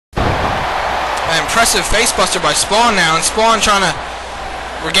An impressive facebuster by Spawn now, and Spawn trying to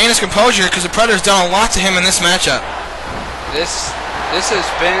regain his composure because the Predator's done a lot to him in this matchup. This has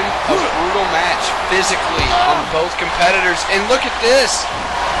been a brutal match physically on both competitors, and look at this.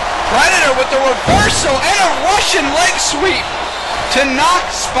 Predator with the reversal and a Russian leg sweep to knock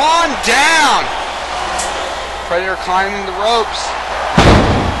Spawn down. Predator climbing the ropes.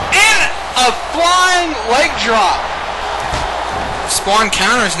 And a flying leg drop. Spawn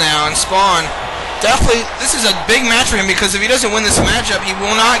counters now, and Spawn definitely, this is a big match for him because if he doesn't win this matchup, he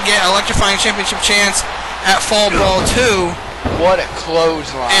will not get electrifying championship chance at Fall Brawl 2. What a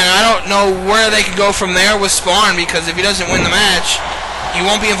clothesline. And I don't know where they can go from there with Spawn, because if he doesn't win the match, he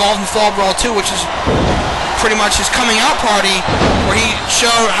won't be involved in Fall Brawl 2, which is pretty much his coming out party where he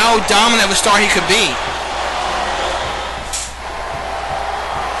showed how dominant of a star he could be.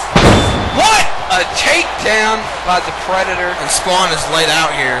 What a takedown by the Predator. And Spawn is laid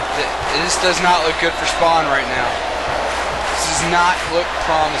out here. This does not look good for Spawn right now. This does not look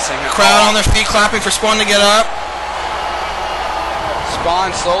promising at Crowd all. on their feet clapping for Spawn to get up.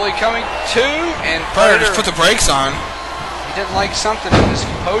 Spawn slowly coming to, and Predator just put the brakes on. He didn't like something in his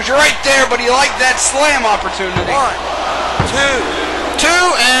composure right there, but he liked that slam opportunity. 1, 2,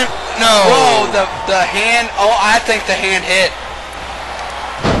 and no. Whoa, the hand. Oh, I think the hand hit.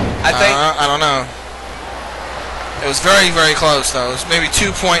 I think. I don't know. It was very, very close, though. It was maybe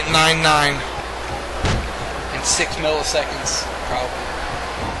 2.99. In 6 milliseconds, probably.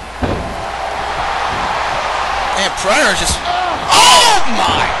 And Predator just... Oh,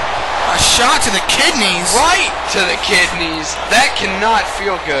 my! A shot to the kidneys. Right to the kidneys. That cannot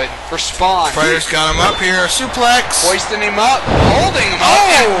feel good for Spawn. Predator's got him up here. Suplex. Hoisting him up. Holding him up.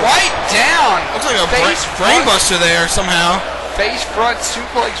 And right down. Looks like a brainbuster there somehow. Face front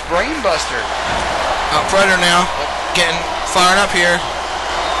suplex brainbuster. Predator now getting fired up here.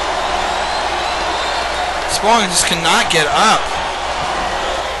 Spawn just cannot get up.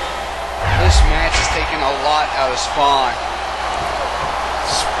 This match is taking a lot out of Spawn.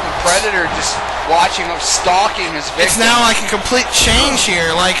 Predator just watching him, stalking his victim. It's now like a complete change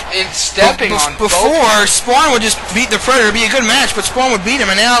here. Like it's stepping on before, Spawn would just beat the Predator. It'd be a good match, but Spawn would beat him,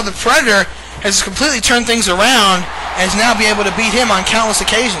 and now the Predator has completely turned things around and is now be able to beat him on countless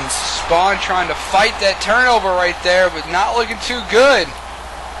occasions. Spawn trying to fight that turnover right there, but not looking too good.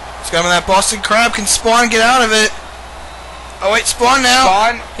 He's got him in that Boston Crab. Can Spawn get out of it? Oh wait, Spawn now.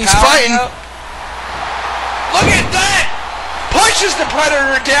 Spawn, he's fighting. Look at that! Pushes the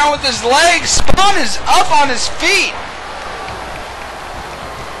Predator down with his legs. Spawn is up on his feet.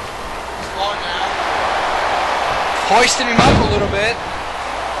 Spawn now. Hoisting him up a little bit.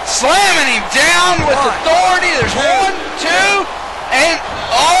 Slamming him down with authority. There's 1, 2, and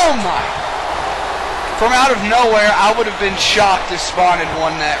oh my. From out of nowhere, I would have been shocked if Spawn had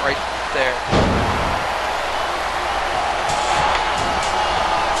won that right there.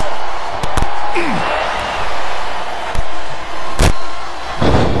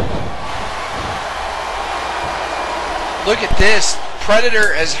 Look at this.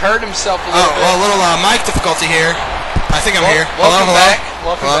 Predator has hurt himself a little bit. Oh, a little mic difficulty here. I think I'm here. Welcome hello? back.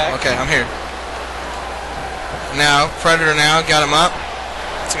 Welcome back. Okay, I'm here. Now, Predator now got him up.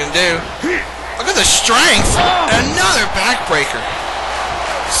 What's he gonna do? Look at the strength. Another backbreaker.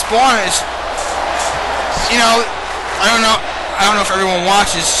 Spawn is, you know, I don't know if everyone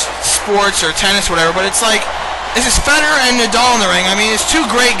watches sports or tennis or whatever, but it's like, this is Federer and Nadal in the ring. I mean, it's two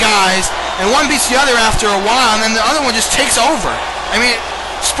great guys, and one beats the other after a while, and then the other one just takes over. I mean,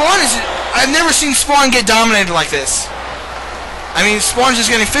 Spawn is, I've never seen Spawn get dominated like this. I mean, Spawn's just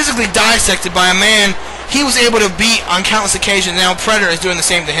getting physically dissected by a man he was able to beat on countless occasions. Now Predator is doing the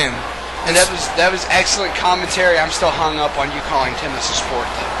same to him. And that was excellent commentary. I'm still hung up on you calling tennis a sport,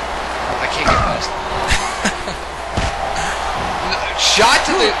 though. I can't get past it. Shot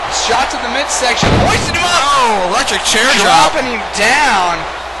to the midsection, hoisted him up. Oh, electric chair drop. Dropping him down.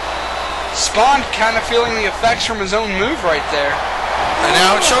 Spawn kind of feeling the effects from his own move right there. And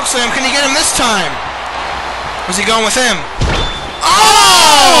now chokeslam. Can he get him this time? Was he going with him?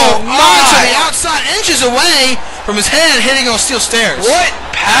 Oh! To the outside, inches away from his head, hitting those steel stairs. What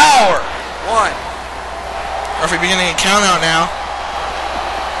power! 1. Referee beginning a count out now.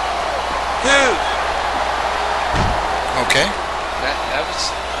 2. Okay. That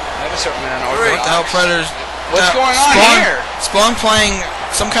was certainly an order. What the hell, Predators? What's going on here? Spawn playing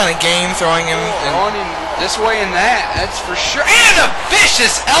some kind of game, throwing him on him this way and that. That's for sure. And a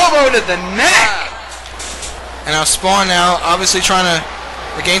vicious elbow to the neck. And now Spawn now obviously trying to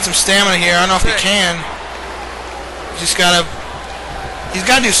regain some stamina here. I don't know if he can. He's got to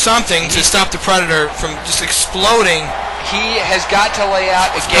do something to stop the Predator from just exploding he has got to lay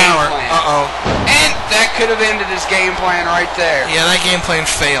out a game plan. And that could have ended his game plan right there. Yeah, that game plan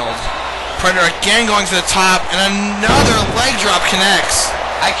failed. Predator again going to the top, and another leg drop connects.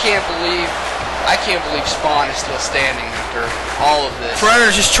 I can't believe Spawn is still standing after all of this.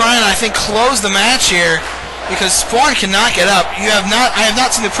 Predator's just trying to, I think, close the match here because Spawn cannot get up. I have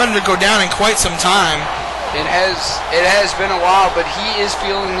not seen the Predator go down in quite some time. It has been a while, but he is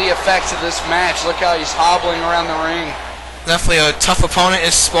feeling the effects of this match. Look how he's hobbling around the ring. Definitely a tough opponent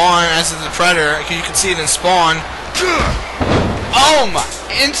is Spawn, as is the Predator. You can see it in Spawn. Oh my,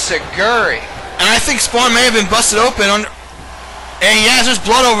 Insaguri. And I think Spawn may have been busted open on. And yeah, there's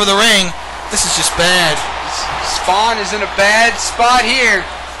blood over the ring. This is just bad. Spawn is in a bad spot here.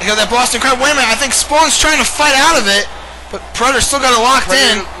 You got that Boston Crab. Wait a minute, I think Spawn's trying to fight out of it, but Predator still got it locked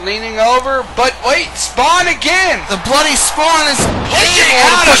in. Leaning over, but wait, Spawn again. The bloody Spawn is pushing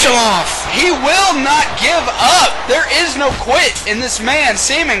able to push him off. He will not give up. There is no quit in this man,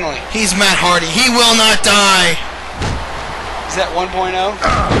 seemingly. He's Matt Hardy. He will not die. Is that 1.0?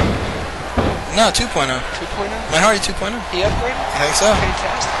 No, 2.0. 2.0? Matt Hardy 2.0. He upgraded? I think so.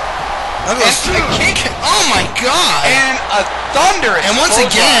 Fantastic. Look at this. A kick. Oh my god. And a thunderous. And once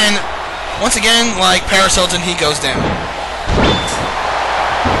again, like Paris Hilton, he goes down.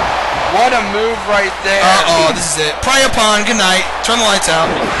 What a move right there. Uh-oh, this is it. Prey upon, good night. Turn the lights out.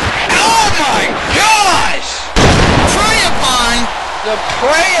 Oh my gosh! Prey upon. The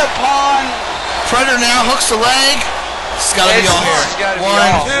prey upon. Predator now hooks the leg. It's gotta be all here.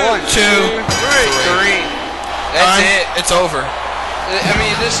 One, two, three. That's it. It's over. I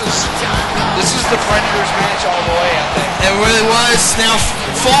mean, this is the Predators match all the way, I think. It really was. Now,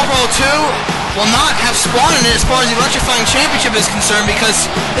 Fall Brawl 2 will not have Spawn in it as far as the Electrifying Championship is concerned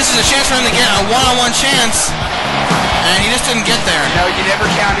because this is a chance for him to get a one-on-one chance, and he just didn't get there. No, you never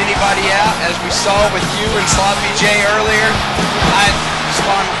count anybody out, as we saw with you and Sloppy J earlier.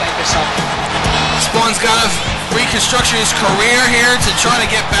 Spawn will think of something. Spawn's got to reconstruct his career here to try to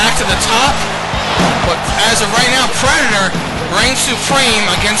get back to the top, but as of right now, Predator reigns supreme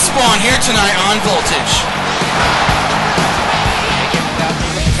against Spawn here tonight on Voltage.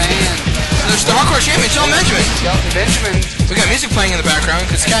 There's the Hardcore Champion, Shelton Benjamin. We got music playing in the background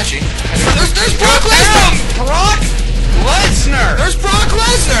because it's catchy. There's Brock Lesnar! Brock Lesnar! There's Brock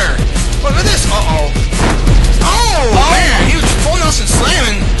Lesnar! Look at this. Uh-oh. Oh, man. Huge full Nelson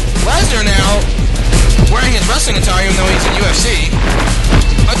slamming Lesnar now, wearing his wrestling attire even though he's in UFC.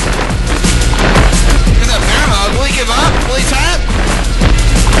 Look at that bear hug. Will he give up? Will he tap?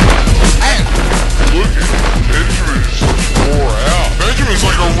 Man. Look at Benjamin's wore out. Benjamin's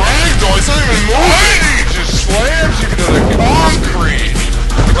like a ragdoll. He's not even moving. He just slams you into the concrete.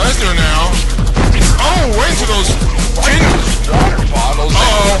 Lesnar now. Oh, right into those water bottles.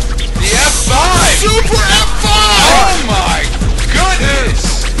 Uh-oh. The F5. Super F5. Oh my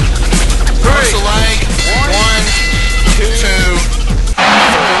goodness. First the leg. One, two, three.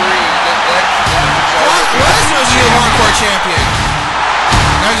 Brock Lesnar's the new Hardcore Champion.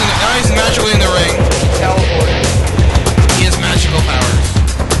 Now he's magically in the ring. Teleported. He has magical powers.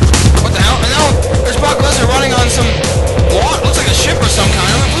 What the hell? And now there's Brock Lesnar running on some water. Looks like a ship or some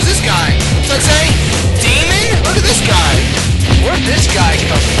kind. Who's this guy? Does that say Demon? Look at this guy. Where'd this guy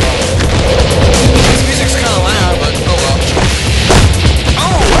come from? This music's kind of loud, but oh well.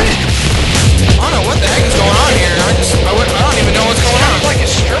 Oh, what? I don't know what the heck is going on here. I don't even know what's going on. It's like a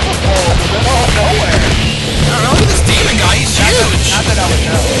stripper pole in the middle of nowhere. I don't know. Look at this demon guy. He's huge. Not that I would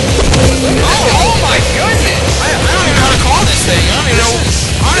know. Oh my goodness! I don't even know how to call this thing. I don't even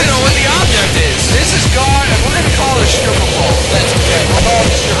know what the object is. This is gone, and we're gonna call it a stripper pole. That's okay. We'll call it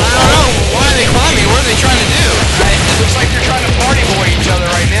a stripper pole. I don't know. Why are they climbing? What are they trying to do? It looks like they're trying to party boy each other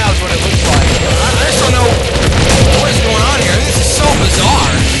right now. Is what it looks like. I just don't know what is going on here. This is so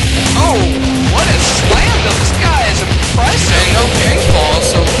bizarre. Oh, what a slam though! This guy is impressive. And no pinfall.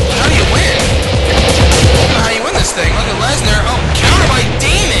 So how do you win? I don't know how you win this thing. Look at Lesnar. Oh, counter by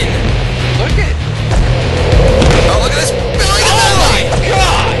Demon. Look at. Oh, look at this. Oh my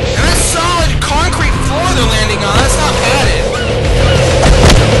gosh! And that's solid concrete floor they're landing on. That's not padded.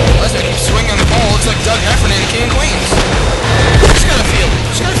 Lesnar keeps swinging on the pole. Looks like Doug Heffernan in King of Queens. Just gotta feel it.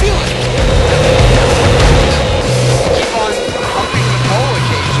 Just gotta feel it. Keep on humping the pole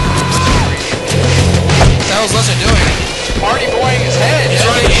occasionally. What the hell is Lesnar doing? Party boying his head. He's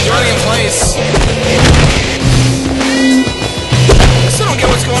running in place. I still don't get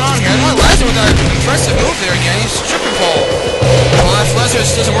what's going on here. I want Lesnar with that impressive move there again. He's stripping pole. Well, if Lesnar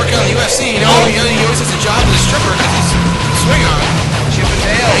doesn't work out in the UFC, you know